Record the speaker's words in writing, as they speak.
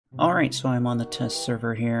Alright, so I'm on the test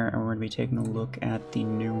server here, and we're going to be taking a look at the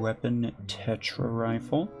new weapon, Tetra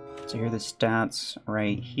rifle. So here are the stats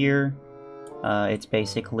right here. It's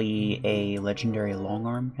basically a legendary long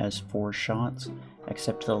arm, has 4 shots,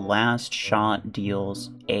 except the last shot deals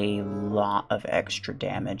a lot of extra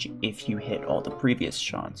damage if you hit all the previous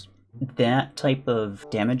shots. That type of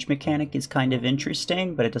damage mechanic is kind of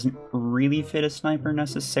interesting, but it doesn't really fit a sniper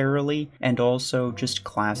necessarily, and also just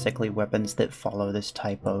classically weapons that follow this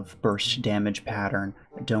type of burst damage pattern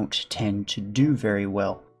don't tend to do very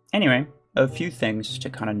well. Anyway, a few things to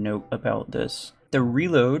kind of note about this. The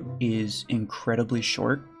reload is incredibly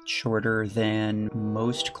short, shorter than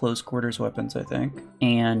most close quarters weapons, I think,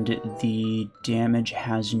 and the damage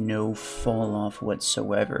has no fall off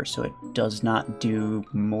whatsoever, so it does not do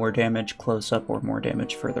more damage close up or more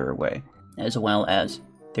damage further away, as well as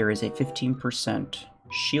there is a 15%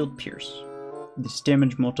 shield pierce. This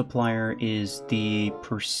damage multiplier is the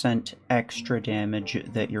percent extra damage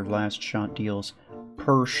that your last shot deals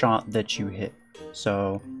per shot that you hit.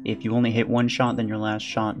 So if you only hit 1 shot, then your last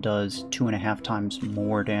shot does 2.5 times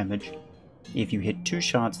more damage. If you hit 2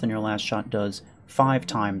 shots, then your last shot does 5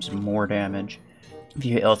 times more damage. If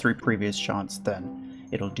you hit all 3 previous shots, then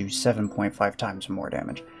it'll do 7.5 times more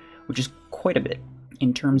damage, which is quite a bit.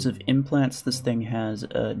 In terms of implants, this thing has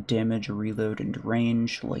a damage, reload, and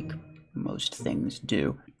range, like most things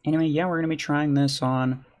do. Anyway, yeah, we're going to be trying this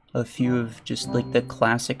on a few of just like the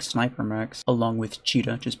classic sniper mechs, along with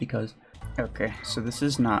Cheetah, just because. Okay, so this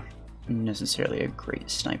is not necessarily a great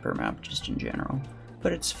sniper map, just in general,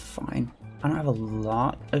 but it's fine. I don't have a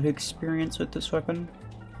lot of experience with this weapon.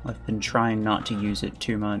 I've been trying not to use it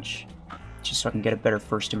too much, just so I can get a better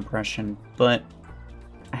first impression, but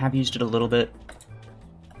I have used it a little bit,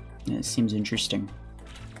 and it seems interesting.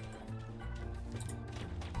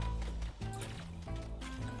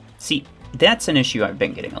 See, that's an issue I've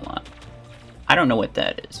been getting a lot. I don't know what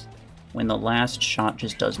that is. When the last shot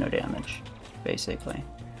just does no damage, basically.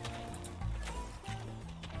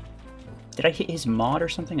 Did I hit his mod or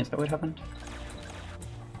something? Is that what happened?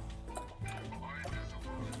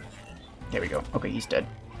 There we go. Okay, he's dead.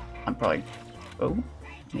 I'm probably... Oh,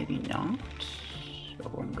 maybe not.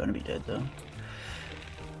 Oh, I'm gonna be dead, though.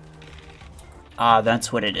 Ah,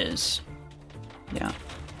 that's what it is. Yeah.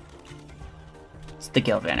 It's the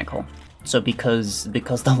galvanical. So because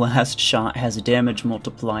the last shot has a damage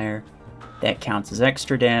multiplier, that counts as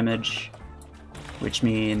extra damage, which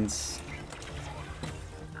means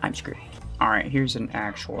I'm screwed. Alright, here's an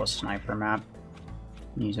actual sniper map.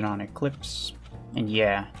 Use it on Eclipse. And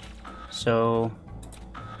yeah, so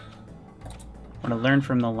what I learned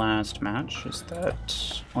from the last match is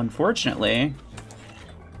that, unfortunately,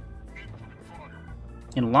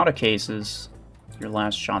 in a lot of cases, your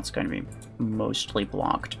last shot's going to be mostly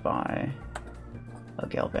blocked by a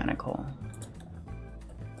galvanical.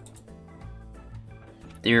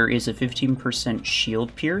 There is a 15%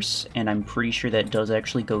 shield pierce, and I'm pretty sure that does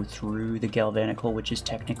actually go through the galvanical, which is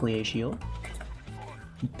technically a shield.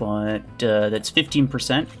 But that's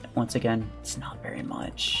 15%. Once again, it's not very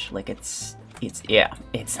much. Like it's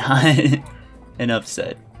not enough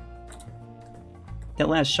said. That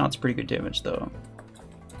last shot's pretty good damage though.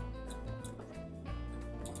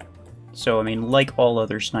 So I mean, like all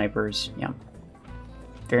other snipers, yeah,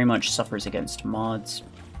 very much suffers against mods.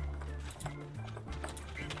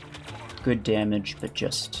 Good damage, but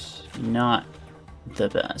just not the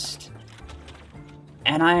best.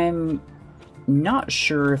 And I'm not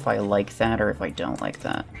sure if I like that or if I don't like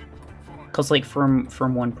that. Because, like, from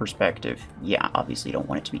one perspective, yeah, obviously you don't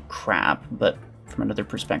want it to be crap, but from another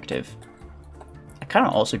perspective, I kind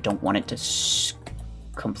of also don't want it to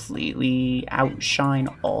completely outshine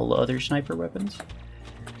all other sniper weapons.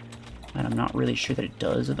 And I'm not really sure that it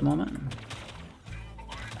does at the moment.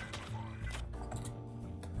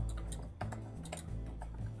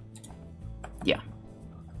 Yeah.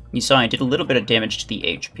 You saw I did a little bit of damage to the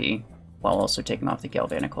HP while also taking off the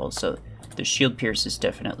galvanical, so the shield pierce is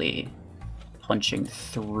definitely punching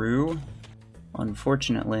through.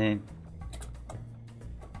 Unfortunately,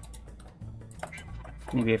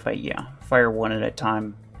 maybe if I, fire one at a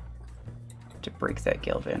time to break that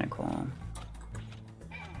galvanical.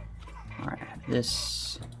 Alright,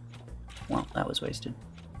 this... Well, that was wasted.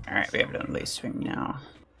 Alright, we have it on base swing now.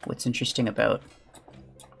 What's interesting about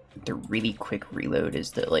the really quick reload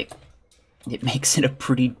is that, like, it makes it a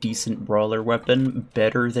pretty decent brawler weapon,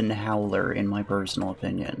 better than Howler in my personal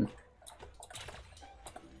opinion.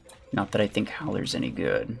 Not that I think Howler's any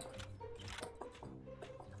good.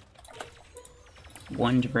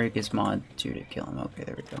 1 to break his mod, 2 to kill him. Okay,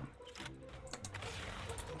 there we go.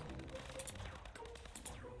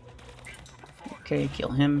 Okay, kill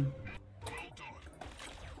him.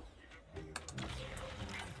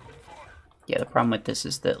 Yeah, the problem with this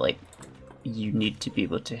is that, like, you need to be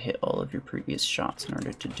able to hit all of your previous shots in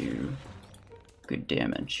order to do good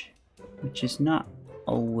damage, which is not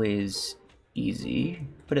always easy,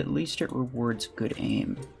 but at least it rewards good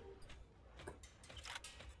aim.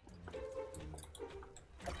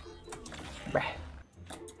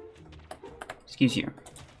 Excuse you.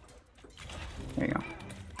 There you go.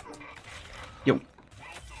 Yo.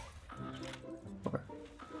 Okay.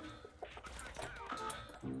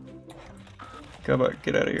 Come on,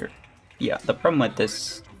 get out of here. Yeah, the problem with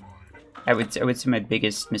this, I would say my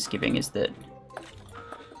biggest misgiving is that,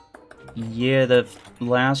 yeah, the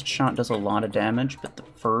last shot does a lot of damage, but the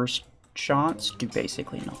first shots do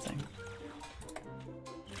basically nothing.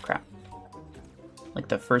 Crap. Like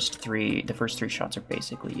the first three shots are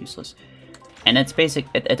basically useless. And it's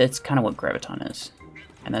that's kind of what Graviton is.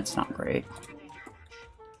 And that's not great.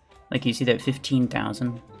 Like, you see that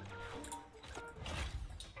 15,000?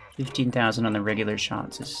 15,000 on the regular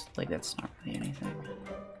shots is, like, that's not really anything.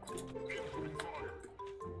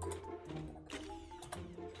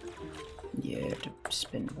 Yeah, I have to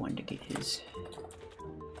spend one to get his.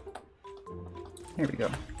 There we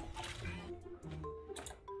go.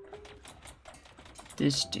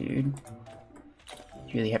 This dude,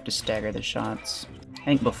 you really have to stagger the shots. I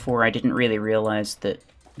think before I didn't really realize that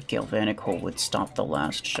Galvanic Hole would stop the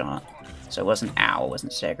last shot, so it wasn't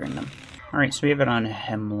staggering them. Alright, so we have it on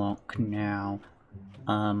Hemlock now.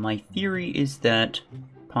 My theory is that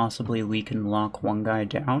possibly we can lock one guy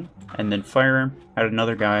down and then fire at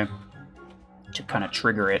another guy to kind of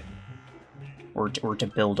trigger it, or to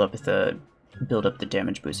build up the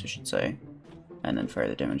damage boost, I should say, and then fire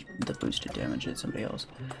the boosted damage at somebody else.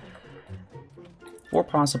 Or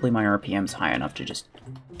possibly my RPM's high enough to just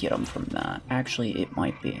get them from that. Actually, it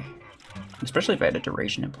might be. Especially if I had a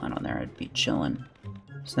duration implant on there, I'd be chilling.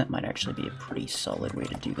 So that might actually be a pretty solid way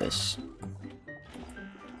to do this.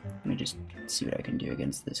 Let me just see what I can do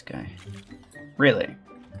against this guy. Really?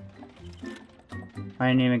 I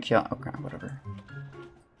didn't even kill. Okay, whatever.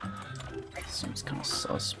 Seems kind of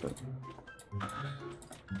sus, but.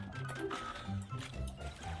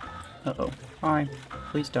 Uh-oh. Hi.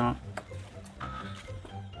 Please don't.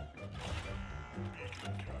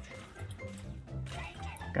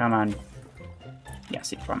 Come on. Yeah,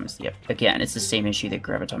 see, the problem is, yep. Again, it's the same issue that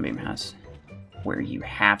Graviton Beam has, where you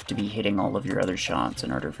have to be hitting all of your other shots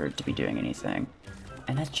in order for it to be doing anything.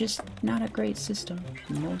 And that's just not a great system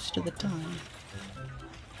most of the time.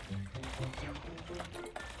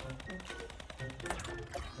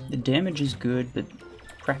 The damage is good, but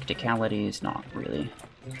practicality is not really.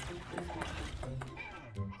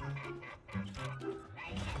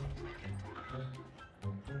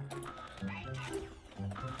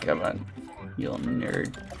 Come on, you little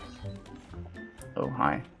nerd. Oh,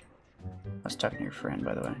 hi. I was talking to your friend,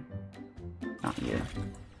 by the way. Not you.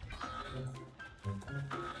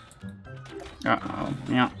 Uh-oh.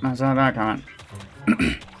 Yeah, I saw that coming.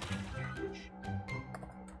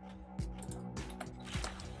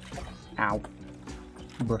 Ow.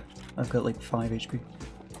 Bruh. I've got like 5 HP.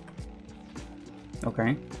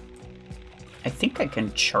 Okay. I think I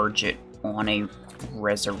can charge it on a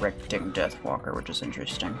resurrecting Deathwalker, which is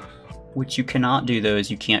interesting. What you cannot do, though,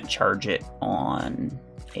 is you can't charge it on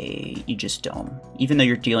a Aegis Dome. Even though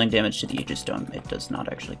you're dealing damage to the Aegis Dome, it does not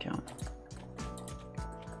actually count.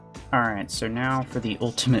 Alright, so now for the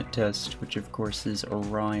ultimate test, which of course is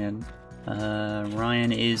Orion.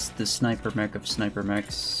 Orion is the sniper mech of sniper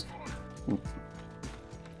mechs. Oop.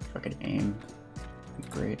 If I could aim, that'd be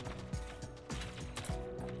great.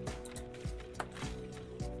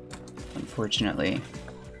 Unfortunately,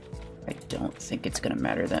 I don't think it's going to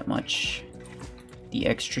matter that much. The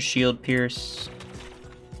extra shield pierce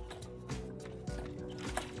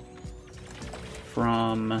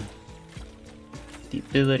from the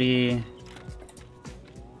ability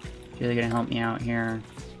really going to help me out here.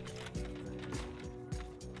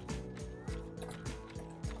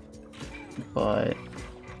 But,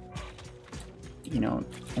 you know,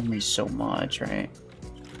 only so much, right?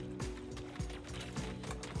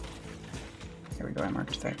 There we go, I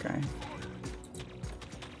marked that guy.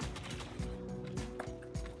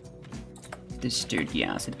 This dude,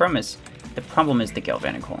 yeah, so the problem is the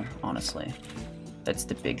Galvanic Hole, honestly. That's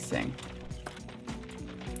the big thing.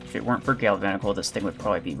 If it weren't for Galvanic Hole, this thing would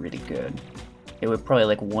probably be really good. It would probably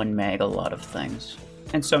like 1-mag a lot of things.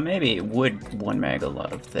 And so maybe it would 1-mag a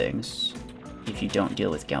lot of things if you don't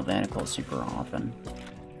deal with Galvanic Hole super often.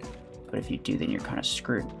 But if you do, then you're kind of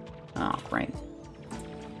screwed. Oh, great.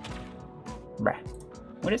 Bruh.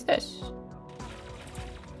 What is this?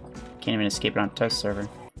 Can't even escape it on test server.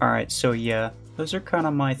 Alright, so yeah, those are kind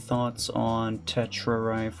of my thoughts on Tetra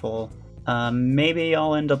Rifle. Maybe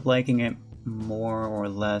I'll end up liking it more or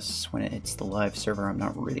less when it hits the live server, I'm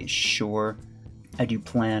not really sure. I do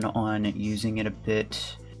plan on using it a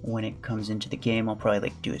bit when it comes into the game. I'll probably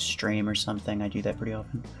like do a stream or something, I do that pretty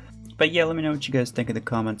often. But yeah, let me know what you guys think in the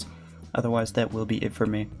comments. Otherwise, that will be it for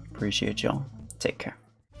me. Appreciate y'all. Take care.